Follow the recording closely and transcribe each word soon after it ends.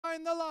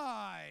find the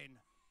line.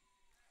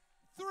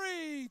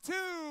 3, 2,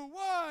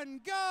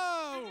 1,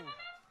 go!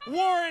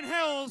 Warren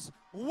Hills,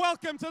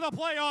 welcome to the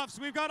playoffs.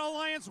 We've got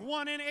Alliance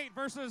 1 in 8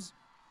 versus,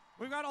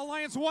 we've got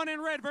Alliance 1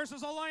 in red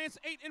versus Alliance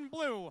 8 in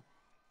blue.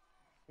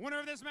 Winner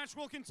of this match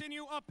will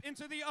continue up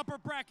into the upper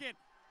bracket.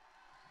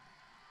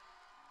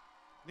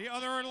 The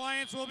other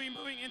alliance will be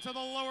moving into the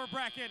lower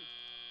bracket,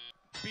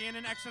 being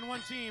an X and 1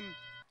 team.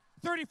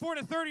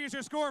 34-30 is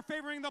your score,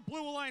 favoring the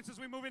blue alliance as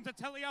we move into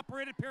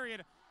teleoperated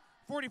period.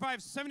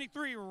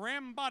 45-73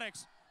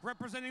 Rambotics,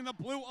 representing the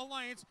blue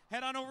alliance,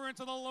 head on over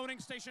into the loading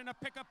station to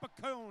pick up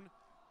a cone.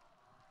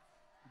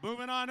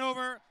 Moving on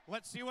over,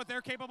 let's see what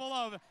they're capable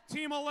of.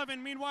 Team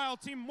 11, meanwhile,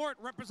 Team Mort,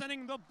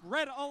 representing the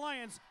red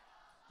alliance,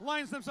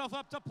 lines themselves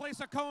up to place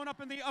a cone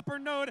up in the upper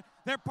node.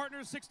 Their partner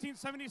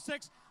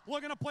 1676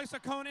 looking to place a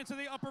cone into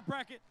the upper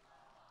bracket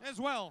as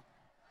well.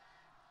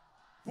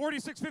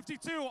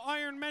 46-52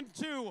 Iron Men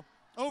 2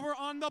 over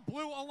on the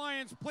blue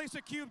alliance, place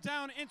a cube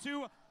down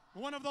into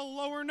one of the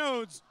lower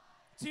nodes.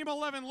 Team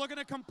 11 looking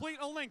to complete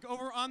a link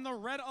over on the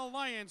red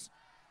alliance.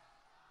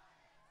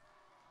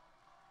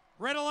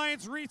 Red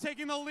alliance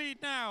retaking the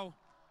lead now.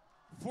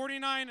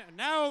 49,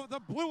 now the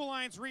blue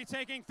alliance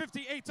retaking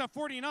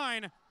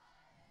 58-49.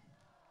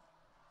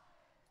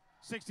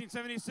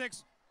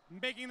 1676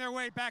 making their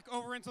way back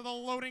over into the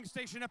loading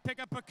station to pick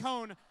up a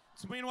cone.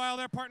 So meanwhile,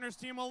 their partners,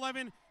 Team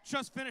 11,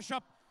 just finish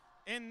up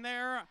in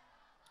their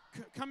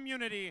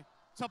community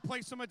to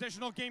place some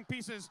additional game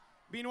pieces.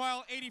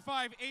 Meanwhile,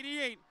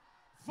 85-88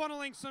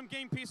 funneling some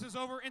game pieces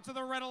over into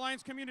the Red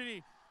Alliance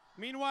community.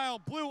 Meanwhile,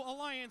 Blue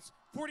Alliance,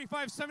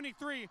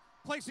 45-73,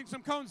 placing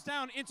some cones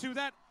down into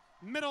that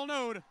middle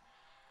node.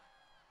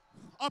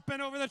 Up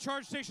and over the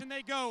charge station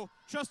they go.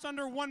 Just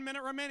under 1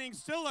 minute remaining.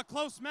 Still a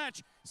close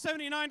match.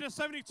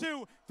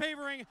 79-72,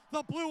 favoring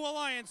the Blue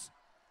Alliance.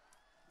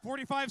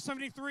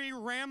 45-73,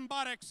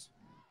 Rambotics.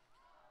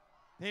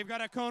 They've got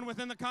a cone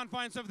within the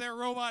confines of their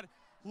robot,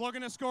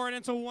 looking to score it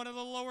into one of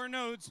the lower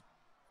nodes.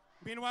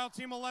 Meanwhile,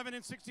 Team 11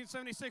 and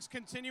 1676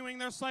 continuing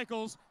their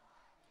cycles.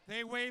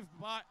 They wave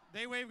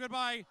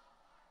goodbye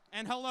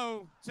and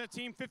hello to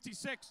Team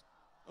 56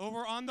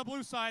 over on the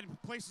blue side,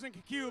 places a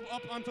cube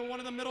up onto one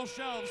of the middle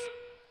shelves.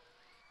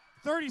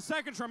 30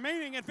 seconds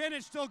remaining,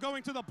 advantage still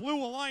going to the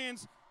Blue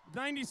Alliance,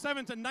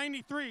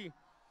 97-93.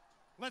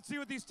 Let's see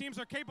what these teams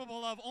are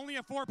capable of. Only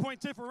a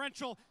 4-point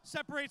differential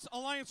separates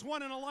Alliance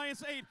 1 and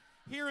Alliance 8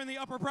 here in the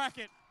upper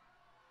bracket.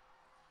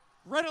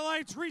 Red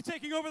Alliance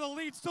retaking over the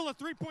lead, still a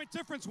 3-point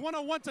difference,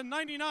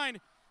 101-99.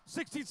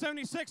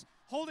 1676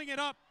 holding it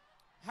up,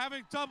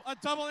 having a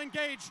double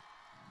engage.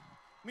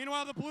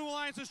 Meanwhile, the Blue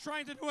Alliance is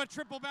trying to do a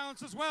triple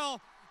balance as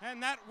well,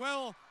 and that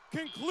will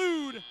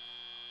conclude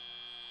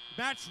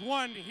match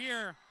 1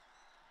 here.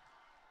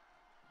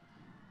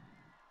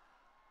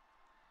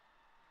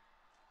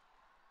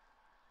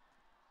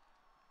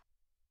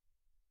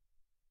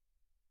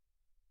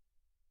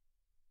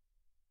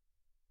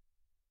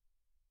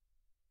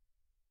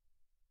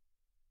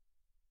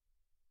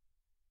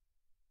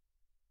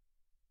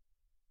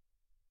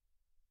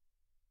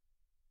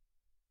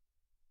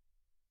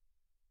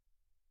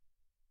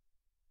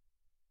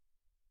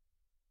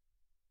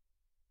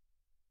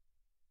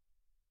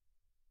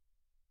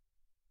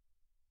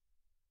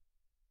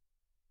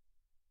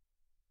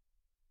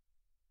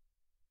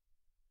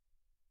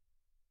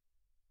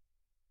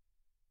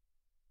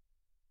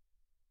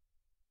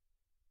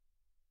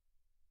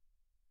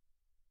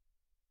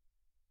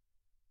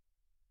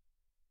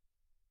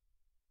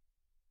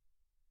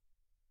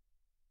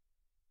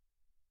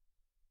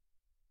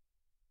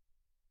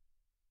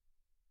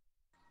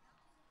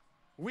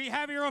 We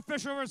have your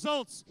official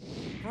results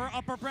for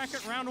upper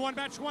bracket round 1,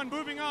 match 1.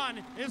 Moving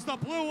on is the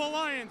Blue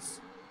Alliance.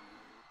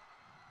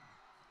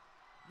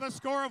 The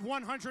score of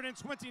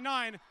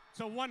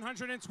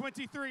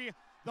 129-123.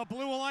 The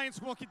Blue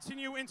Alliance will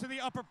continue into the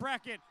upper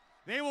bracket.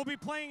 They will be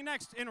playing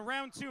next in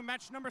round 2,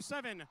 match number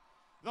 7.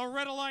 The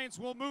Red Alliance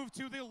will move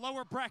to the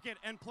lower bracket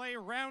and play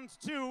round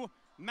 2,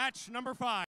 match number 5.